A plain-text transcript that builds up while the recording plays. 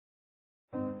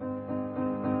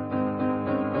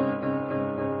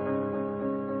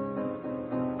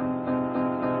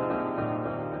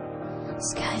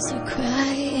Skies are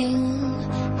crying,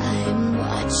 I'm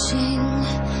watching,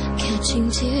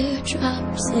 catching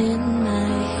teardrops in my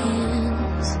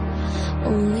hands.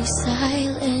 Only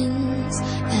silence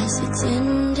as it's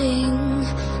ending,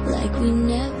 like we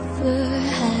never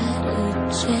had a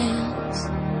chance.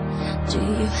 Do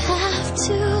you have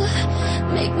to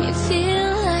make me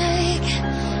feel like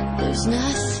there's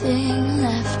nothing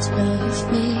left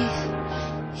of me?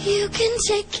 You can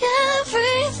take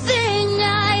everything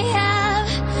I have,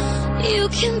 you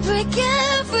can break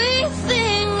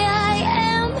everything I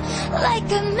am,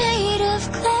 like I'm made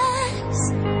of glass,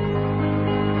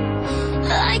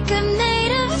 like I'm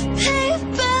made of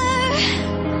paper.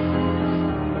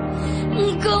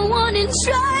 Go on and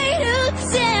try to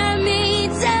tear me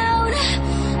down,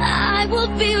 I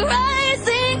will be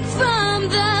rising from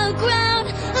the ground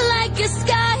like a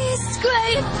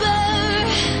skyscraper,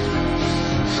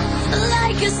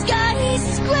 like a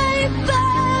skyscraper.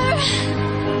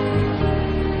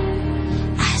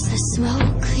 As the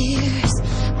smoke clears,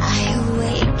 I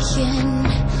awaken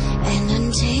and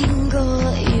untangle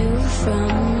you from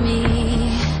me.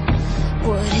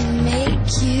 Would it make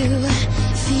you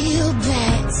feel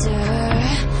better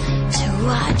to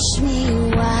watch me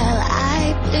while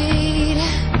I bleed?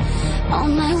 All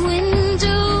my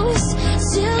windows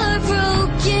still are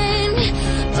broken,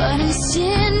 but I'm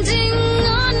standing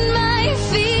on my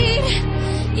feet.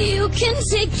 You can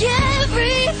take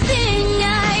everything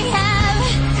I have,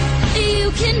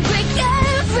 you can break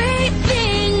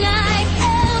everything I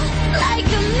am, like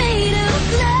I'm made of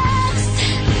glass,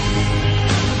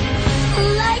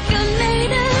 like I'm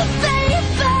made of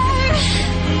paper.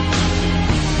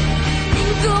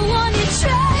 Go on and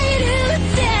try to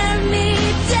tear me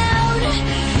down,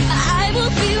 I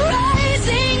will be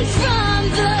rising from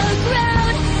the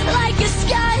ground like a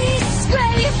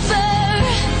skyscraper,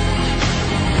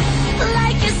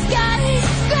 like a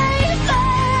skyscraper.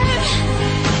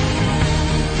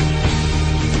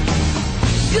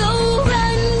 Go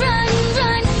run, run,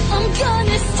 run, I'm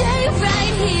gonna stay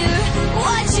right here,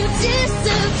 watch you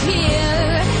disappear.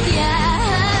 Yeah,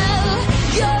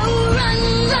 go run,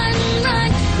 run, run,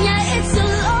 yeah, it's a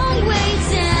long way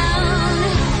down.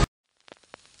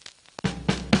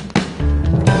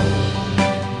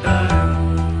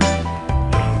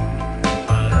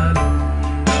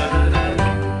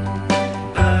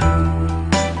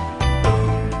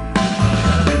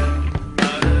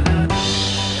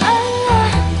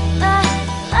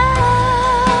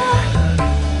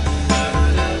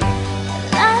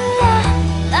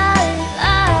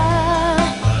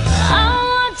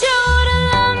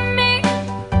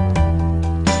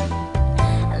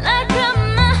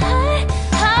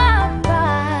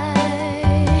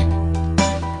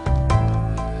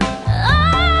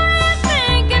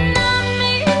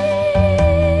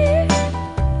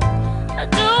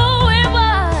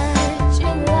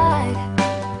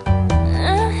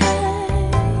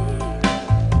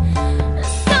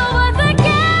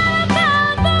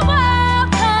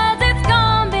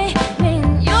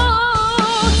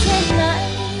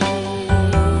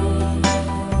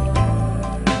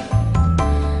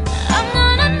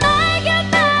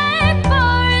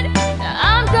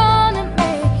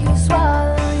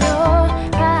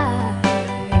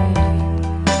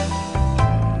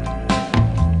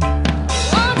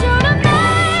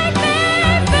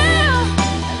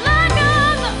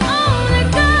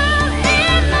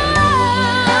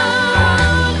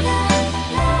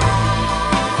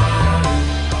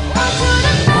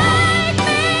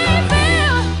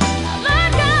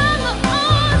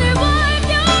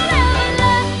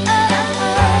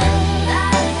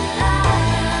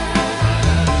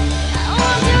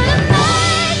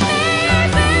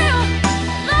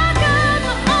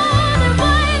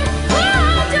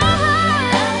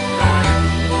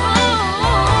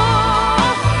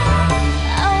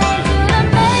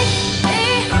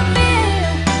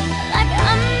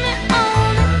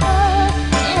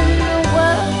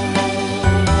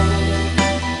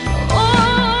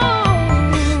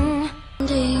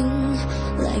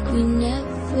 Like we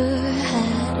never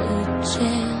had a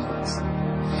chance.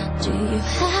 Do you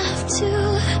have to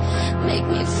make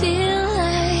me feel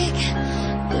like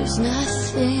there's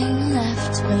nothing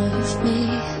left of me?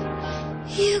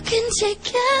 You can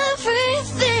take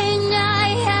everything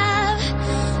I have,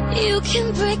 you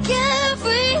can break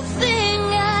everything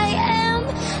I am,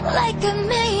 like I'm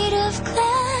made of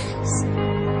glass,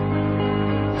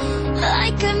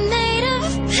 like I'm made of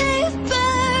paper.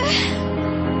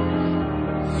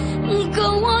 Go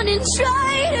on and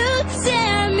try to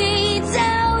tear me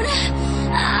down,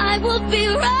 I will be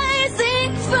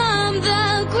rising from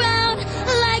the ground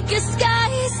like a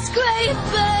skyscraper,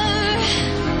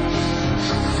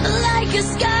 a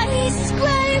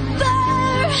skyscraper.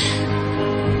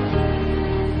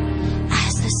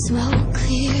 As the smoke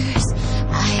clears,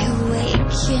 I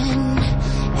awaken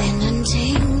and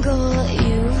untangle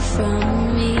you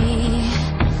from me.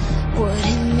 Would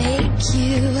it make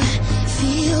you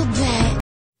feel bad?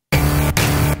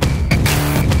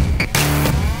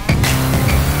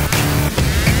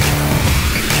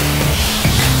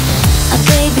 A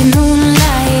baby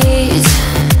moonlight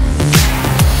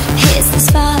hits the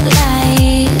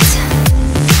spotlight.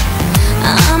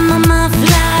 I'm on my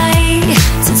flight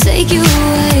to take you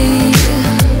away.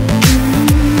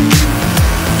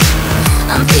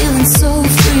 I'm feeling so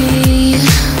free.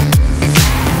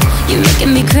 You're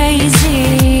making me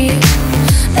crazy.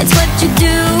 That's what you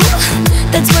do.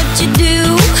 That's what you do.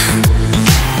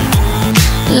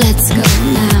 Let's go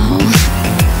now.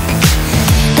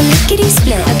 A lickety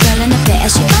split, a girl in a bit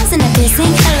as she falls in a bit,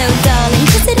 saying hello darling.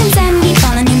 Twisted insanity,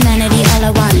 fallen humanity. All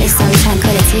I want is some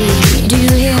tranquility. Do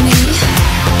you hear me?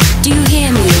 Do you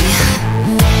hear me?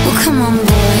 Well, come on,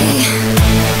 boy.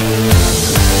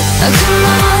 Oh, come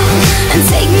on and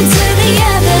take me to the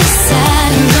other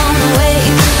side. I'm blown away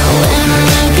when I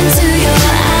look into your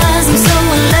eyes. I'm so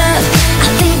in love, I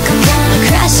think I'm gonna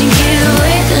crash and get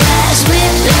whiplash,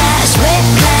 whiplash,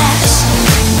 whiplash.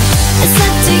 It's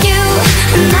up to you,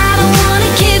 and I don't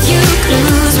wanna give you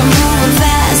clues. We're moving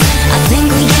fast, I think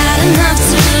we got enough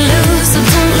to lose. So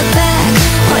don't look back,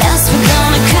 or else we're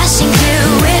gonna crash and get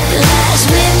whiplash,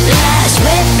 whiplash,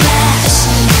 whiplash.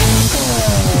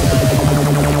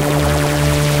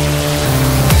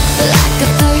 Like a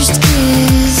thirst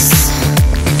kiss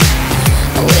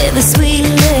with a sweet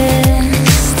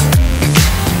list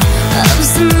of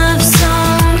some love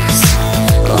songs.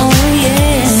 Oh yeah.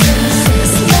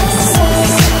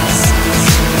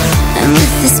 And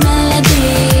with this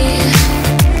melody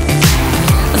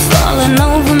falling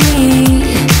over me,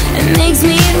 it makes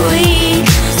me weak,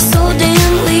 so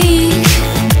damn weak.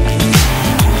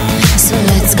 So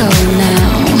let's go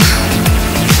now.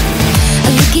 A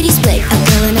lickety split, a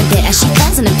girl in a bit as she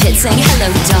falls in a pit, saying hello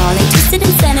darling. Twisted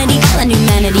insanity, all in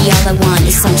humanity. All I want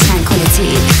is some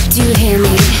tranquility. Do you hear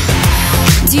me?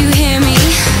 Do you hear me?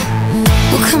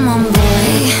 Well, come on,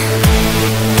 boy.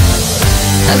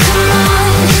 Oh, come on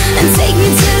and take me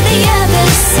to the other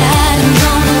side. I'm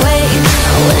blown away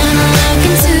when I look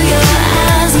into your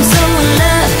eyes. I'm so in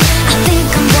love, I think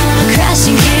I'm gonna crash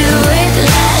and get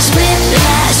whiplash,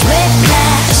 whiplash,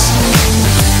 whiplash.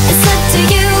 It's up to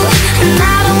you, and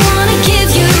I don't wanna give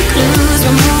you clues.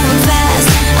 We're moving fast,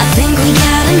 I think we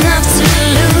got enough to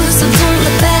lose. So don't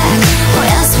look back, or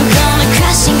else we're gonna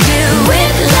crash and get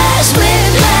whiplash,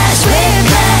 whiplash,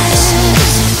 whiplash.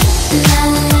 La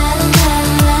la la la la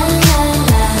la la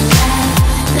la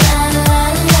la la la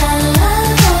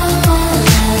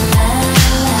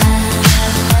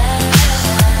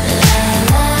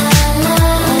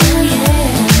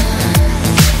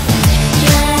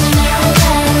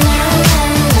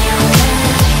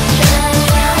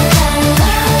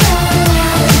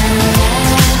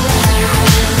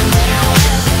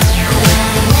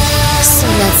So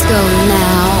let's go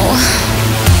now.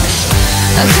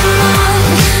 Oh, come on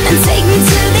and take me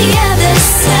to the other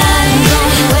side. I'm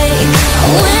blown away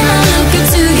when I look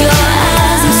into your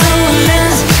eyes. I'm so in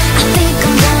love, I think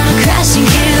I'm gonna crash and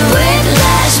get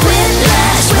whiplash,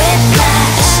 whiplash,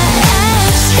 whiplash.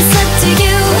 It's up to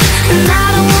you, and I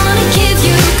don't wanna give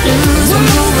you clues. We're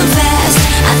moving fast,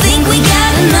 I think we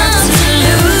got enough to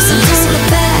lose. So don't look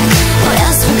back, or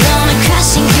else we're gonna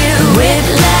crash and get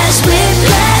whiplash,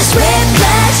 whiplash,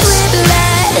 whiplash, whiplash.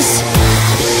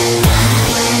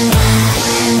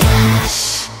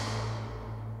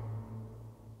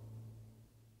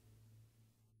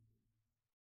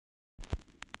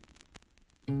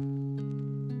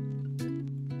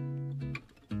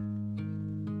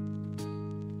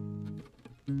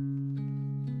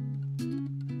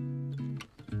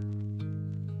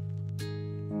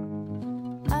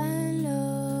 I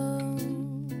know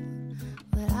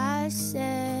what I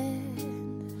said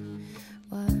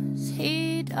was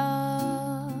heat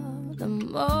of the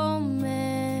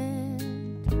moment,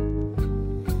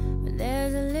 but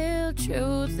there's a little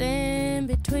truth in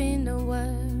between the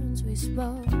words we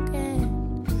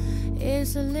spoken.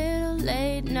 It's a little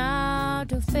late now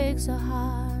to fix a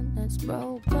heart that's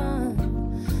broken.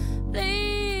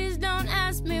 Please don't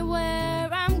ask me where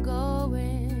I'm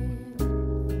going,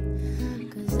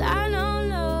 'cause I don't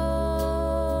know.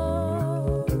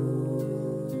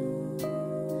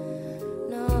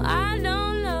 No, I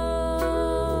don't know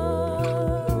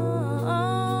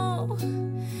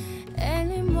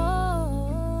anymore.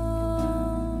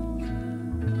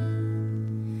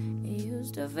 It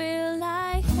used to feel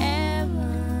like heaven.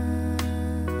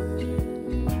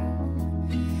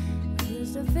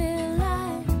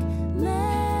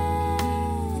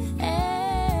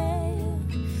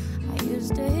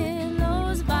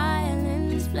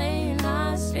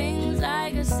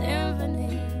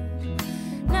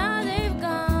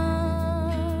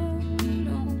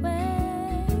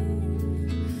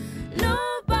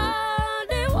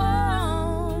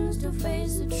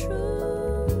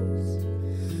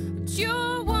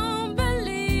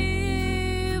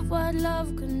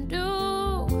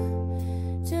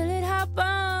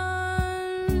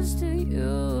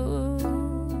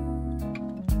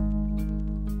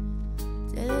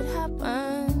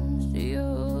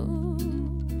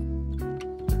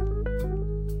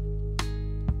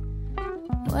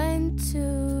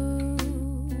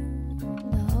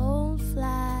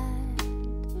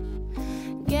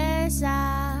 guess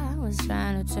I was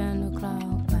trying to turn the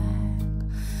clock back.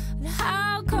 But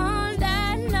how come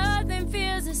that nothing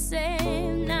feels the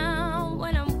same now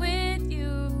when I'm with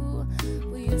you?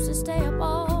 We used to stay up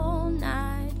all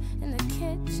night in the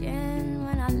kitchen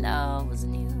when our love was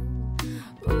near.